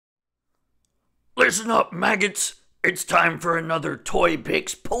Listen up, maggots. It's time for another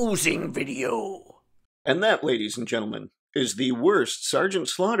Toypixx posing video. And that, ladies and gentlemen, is the worst Sgt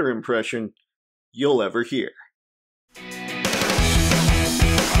Slaughter impression you'll ever hear.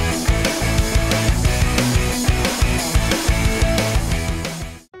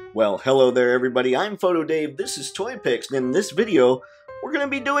 Well, hello there everybody, I'm Photo Dave, this is Toypixx, and in this video, we're going to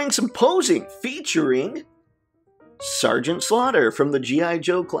be doing some posing featuring Sgt Slaughter from the GI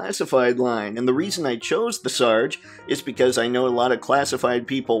Joe Classified line. And the reason I chose the Sarge is because I know a lot of classified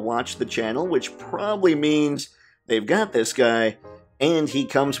people watch the channel, which probably means they've got this guy, and he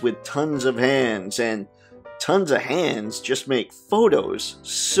comes with tons of hands, and tons of hands just make photos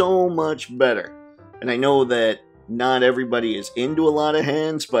so much better. And I know that not everybody is into a lot of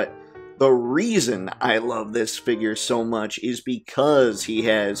hands, but the reason I love this figure so much is because he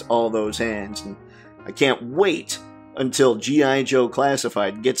has all those hands, and I can't wait until GI Joe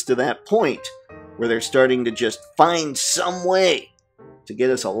Classified gets to that point where they're starting to just find some way to get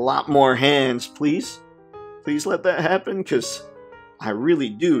us a lot more hands. Please let that happen, because I really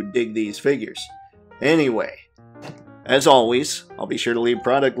do dig these figures. Anyway, as always, I'll be sure to leave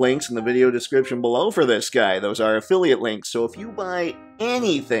product links in the video description below for this guy. Those are affiliate links, so if you buy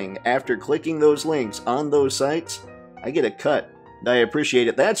anything after clicking those links on those sites, I get a cut, and I appreciate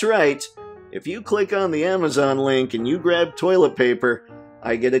it. That's right! If you click on the Amazon link and you grab toilet paper,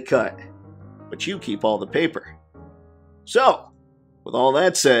 I get a cut. But you keep all the paper. So, with all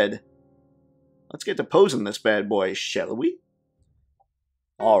that said, let's get to posing this bad boy, shall we?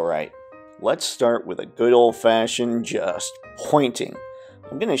 Alright, let's start with a good old-fashioned just pointing.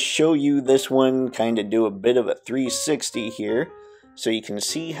 I'm going to show you this one, kind of do a bit of a 360 here, so you can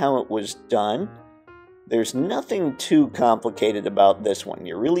see how it was done. There's nothing too complicated about this one.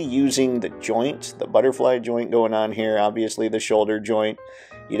 You're really using the joint, the butterfly joint going on here, obviously the shoulder joint.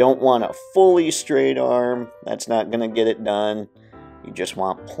 You don't want a fully straight arm. That's not going to get it done. You just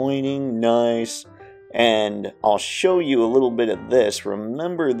want pointing, nice. And I'll show you a little bit of this.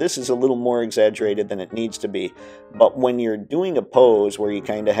 Remember, this is a little more exaggerated than it needs to be. But when you're doing a pose where you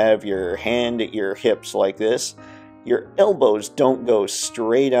kind of have your hand at your hips like this, your elbows don't go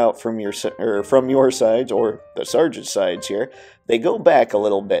straight out from your sides, or the Sarge's sides here. They go back a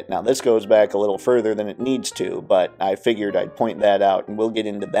little bit. Now, this goes back a little further than it needs to, but I figured I'd point that out, and we'll get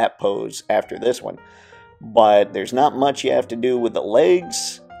into that pose after this one. But there's not much you have to do with the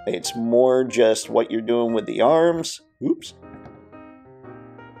legs. It's more just what you're doing with the arms. Oops.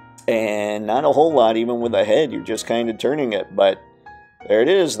 And not a whole lot even with the head. You're just kind of turning it, but there it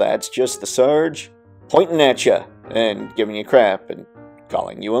is. That's just the Sarge pointing at you and giving you crap and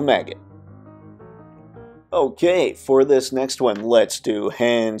calling you a maggot. Okay, for this next one, let's do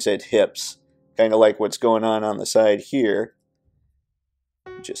hands at hips. Kind of like what's going on the side here.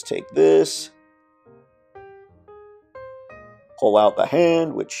 Just take this, pull out the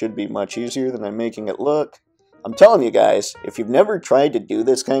hand, which should be much easier than I'm making it look. I'm telling you guys, if you've never tried to do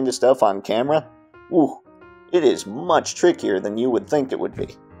this kind of stuff on camera, it is much trickier than you would think it would be.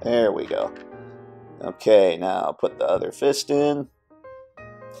 There we go. Okay, now I'll put the other fist in.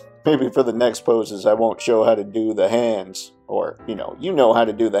 Maybe for the next poses I won't show how to do the hands. Or, you know how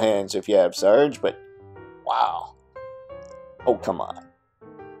to do the hands if you have Sarge, but wow. Oh, come on.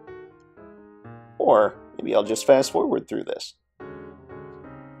 Or maybe I'll just fast forward through this.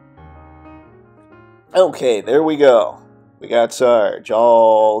 Okay, there we go. We got Sarge,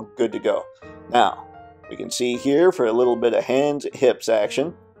 all good to go. Now, we can see here for a little bit of hands at hips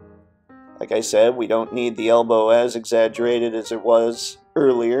action. Like I said, we don't need the elbow as exaggerated as it was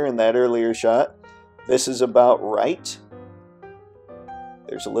earlier in that earlier shot. This is about right.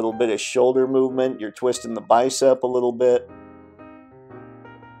 There's a little bit of shoulder movement. You're twisting the bicep a little bit.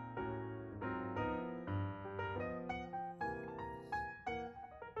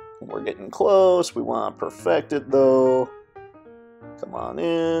 We're getting close. We want to perfect it though. Come on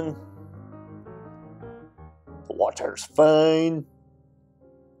in. The water's fine.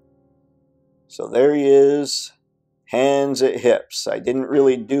 So there he is, hands at hips. I didn't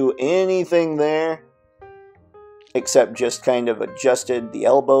really do anything there, except just kind of adjusted the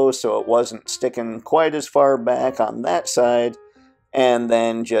elbow so it wasn't sticking quite as far back on that side, and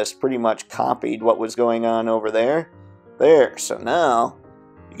then just pretty much copied what was going on over there. There, so now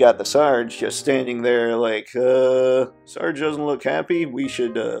you got the Sarge just standing there like, Sarge doesn't look happy. We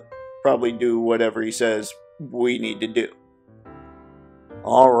should probably do whatever he says we need to do.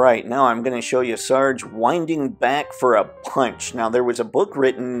 Alright, now I'm going to show you Sarge winding back for a punch. Now, there was a book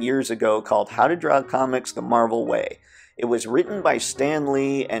written years ago called How to Draw Comics the Marvel Way. It was written by Stan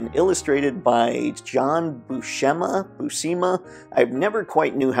Lee and illustrated by John Buscema. I've never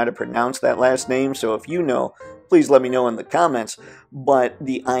quite knew how to pronounce that last name, so if you know, please let me know in the comments. But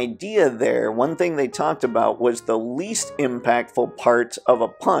the idea there, one thing they talked about was the least impactful part of a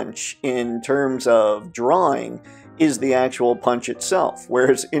punch in terms of drawing is the actual punch itself,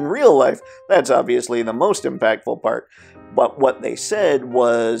 whereas in real life, that's obviously the most impactful part. But what they said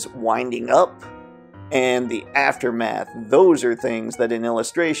was winding up and the aftermath. Those are things that in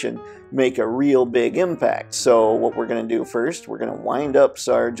illustration make a real big impact. So what we're going to do first, we're going to wind up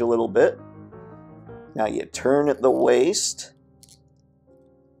Sarge a little bit. Now you turn at the waist.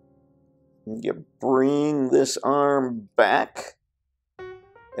 You bring this arm back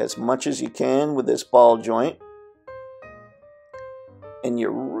as much as you can with this ball joint. And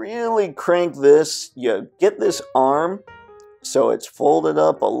you really crank this. You get this arm so it's folded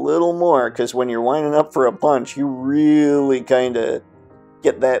up a little more, because when you're winding up for a punch, you really kind of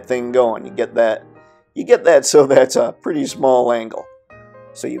get that thing going. You get that so that's a pretty small angle.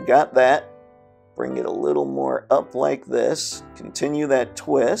 So you've got that. Bring it a little more up like this. Continue that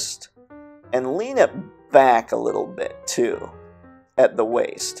twist. And lean it back a little bit, too, at the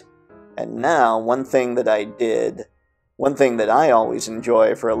waist. And now, one thing that I always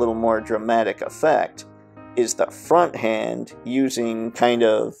enjoy for a little more dramatic effect is the front hand using kind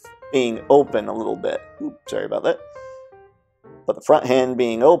of being open a little bit. Oops, sorry about that. But the front hand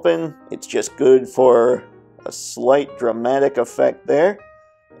being open, it's just good for a slight dramatic effect there.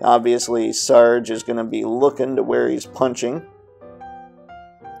 Obviously, Sarge is going to be looking to where he's punching.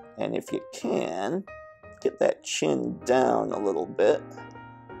 And if you can, get that chin down a little bit.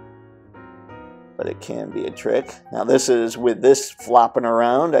 But it can be a trick. Now this is, with this flopping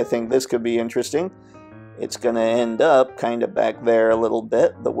around, I think this could be interesting. It's going to end up kind of back there a little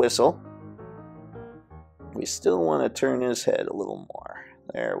bit, the whistle. We still want to turn his head a little more.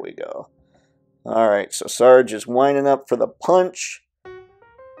 There we go. Alright, so Sarge is winding up for the punch.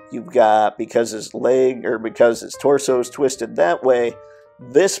 You've got, because his torso is twisted that way,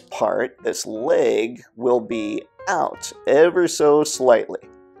 this part, this leg, will be out ever so slightly.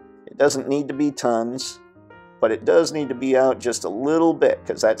 It doesn't need to be tons, but it does need to be out just a little bit,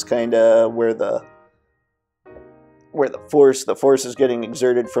 because that's kind of where the force is getting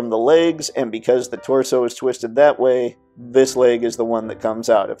exerted from the legs, and because the torso is twisted that way, this leg is the one that comes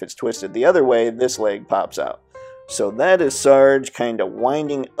out. If it's twisted the other way, this leg pops out. So that is Sarge kind of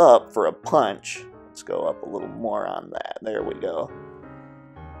winding up for a punch. Let's go up a little more on that. There we go.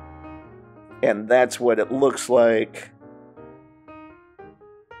 And that's what it looks like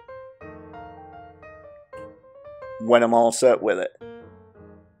when I'm all set with it.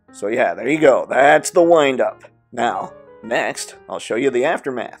 So yeah, there you go. That's the wind-up. Now, next, I'll show you the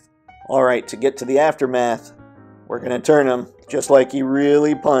aftermath. Alright, to get to the aftermath, we're going to turn him just like he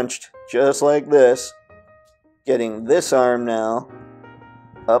really punched. Just like this. Getting this arm now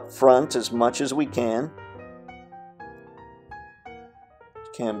up front as much as we can.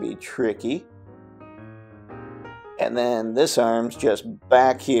 It can be tricky. And then this arm's just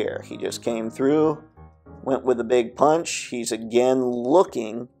back here. He just came through, went with a big punch. He's again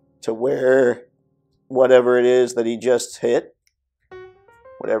looking to where whatever it is that he just hit,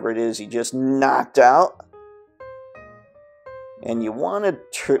 whatever it is he just knocked out. And you want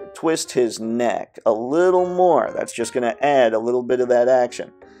to twist his neck a little more. That's just going to add a little bit of that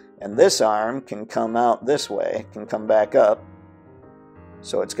action. And this arm can come out this way, can come back up.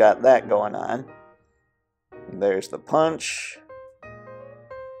 So it's got that going on. And there's the punch.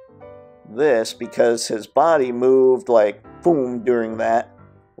 This, because his body moved like boom during that,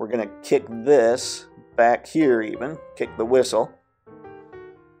 we're going to kick this back here even, kick the whistle.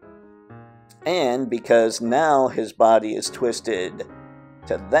 And because now his body is twisted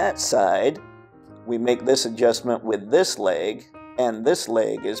to that side, we make this adjustment with this leg, and this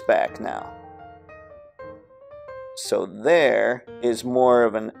leg is back now. So there is more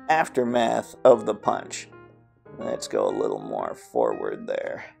of an aftermath of the punch. Let's go a little more forward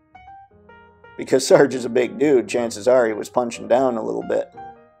there. Because Sarge is a big dude, chances are he was punching down a little bit.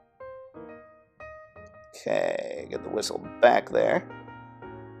 Okay, get the whistle back there.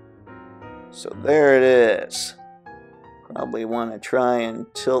 So there it is. Probably want to try and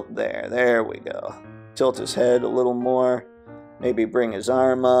tilt there. There we go. Tilt his head a little more. Maybe bring his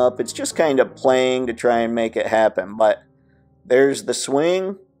arm up. It's just kind of playing to try and make it happen. But there's the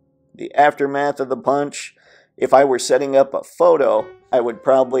swing, the aftermath of the punch. If I were setting up a photo, I would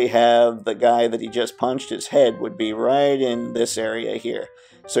probably have the guy that he just punched, his head would be right in this area here.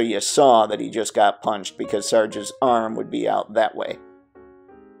 So you saw that he just got punched because Sarge's arm would be out that way.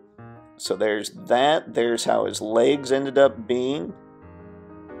 So there's that. There's how his legs ended up being.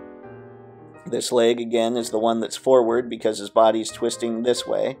 This leg, again, is the one that's forward because his body's twisting this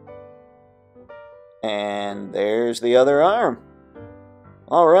way. And there's the other arm.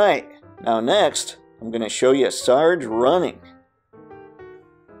 Alright, now next, I'm going to show you Sarge running.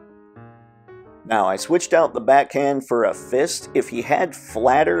 Now, I switched out the backhand for a fist. If he had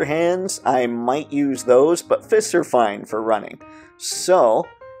flatter hands, I might use those, but fists are fine for running. So,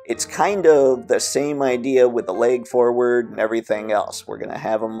 it's kind of the same idea with the leg forward and everything else. We're going to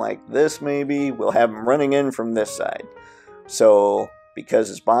have him like this, maybe. We'll have him running in from this side. So, because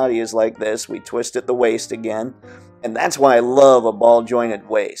his body is like this, we twist at the waist again. And that's why I love a ball-jointed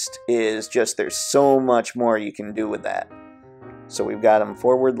waist, is just there's so much more you can do with that. So we've got him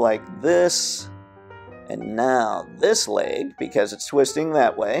forward like this. And now this leg, because it's twisting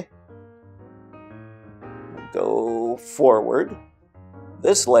that way, go forward.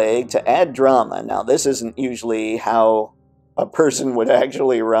 This leg to add drama. Now this isn't usually how a person would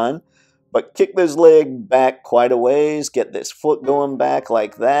actually run, but kick this leg back quite a ways, get this foot going back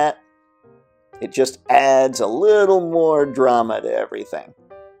like that. It just adds a little more drama to everything.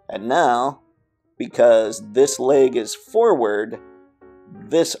 And now, because this leg is forward,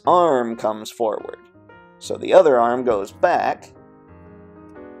 this arm comes forward. So the other arm goes back,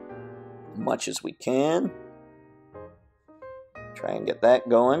 much as we can. Try and get that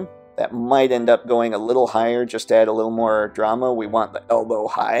going. That might end up going a little higher, just to add a little more drama. We want the elbow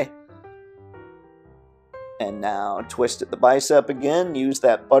high. And now twist at the bicep again. Use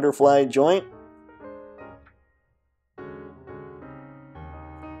that butterfly joint.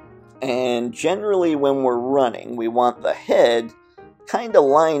 And generally when we're running, we want the head kind of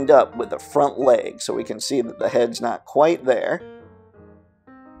lined up with the front leg so we can see that the head's not quite there.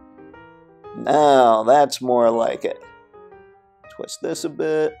 Now that's more like it. Twist this a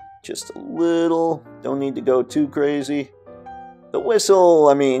bit, just a little. Don't need to go too crazy. The whistle,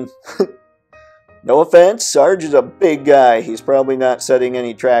 I mean, no offense, Sarge is a big guy. He's probably not setting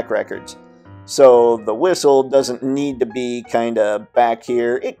any track records. So the whistle doesn't need to be kind of back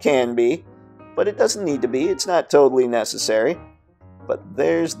here. It can be, but it doesn't need to be. It's not totally necessary. But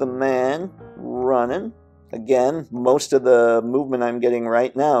there's the man running. Again, most of the movement I'm getting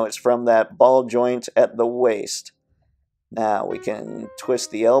right now is from that ball joint at the waist. Now we can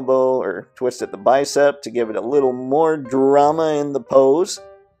twist the elbow or twist at the bicep to give it a little more drama in the pose.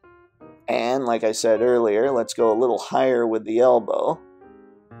 And like I said earlier, let's go a little higher with the elbow.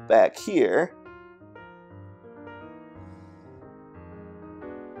 Back here.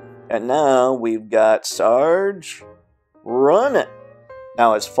 And now we've got Sarge running.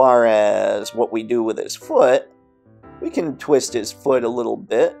 Now as far as what we do with his foot, we can twist his foot a little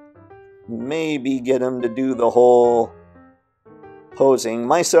bit. Maybe get him to do the whole posing.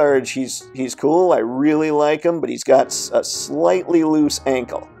 My Sarge, he's cool. I really like him, but he's got a slightly loose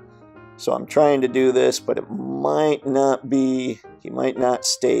ankle. So I'm trying to do this, but it might not be, he might not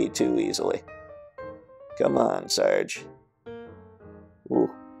stay too easily. Come on, Sarge.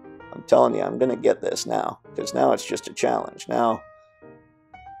 Ooh, I'm telling you, I'm going to get this now, because now it's just a challenge. Now,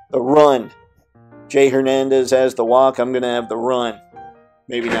 the run. Jay Hernandez has the walk, I'm going to have the run.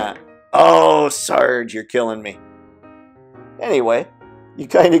 Maybe not. Oh, Sarge, you're killing me. Anyway, you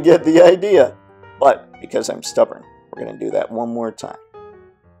kind of get the idea. But, because I'm stubborn, we're going to do that one more time.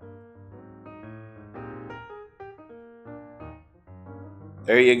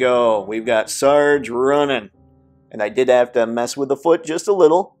 There you go. We've got Sarge running. And I did have to mess with the foot just a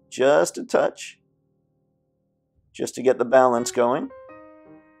little. Just a touch. Just to get the balance going.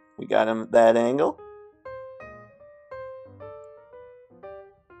 We got him at that angle.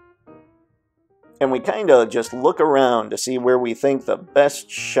 And we kind of just look around to see where we think the best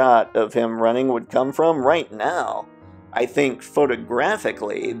shot of him running would come from. Right now, I think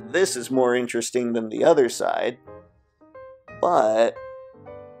photographically, this is more interesting than the other side. But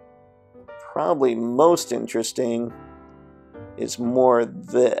probably most interesting is more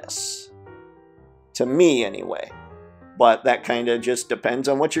this. To me, anyway. But that kind of just depends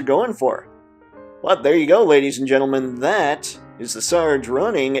on what you're going for. But there you go, ladies and gentlemen. That is the Sarge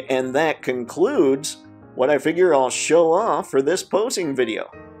running, and that concludes what I figure I'll show off for this posing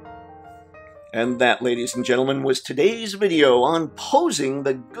video. And that, ladies and gentlemen, was today's video on posing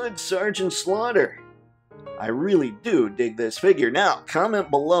the good Sgt Slaughter. I really do dig this figure. Now,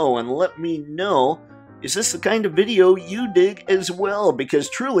 comment below and let me know, is this the kind of video you dig as well? Because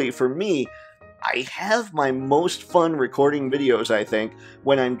truly, for me, I have my most fun recording videos, I think,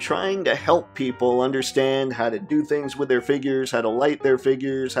 when I'm trying to help people understand how to do things with their figures, how to light their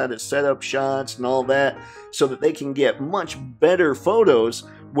figures, how to set up shots and all that, so that they can get much better photos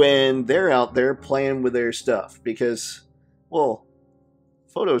when they're out there playing with their stuff. Because, well,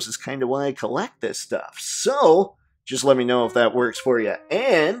 photos is kind of why I collect this stuff. So, just let me know if that works for you.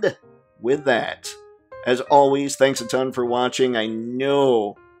 And with that, as always, thanks a ton for watching. I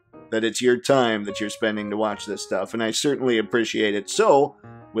know that it's your time that you're spending to watch this stuff, and I certainly appreciate it. So,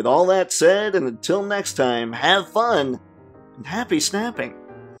 with all that said, and until next time, have fun, and happy snapping.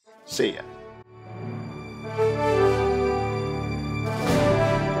 See ya.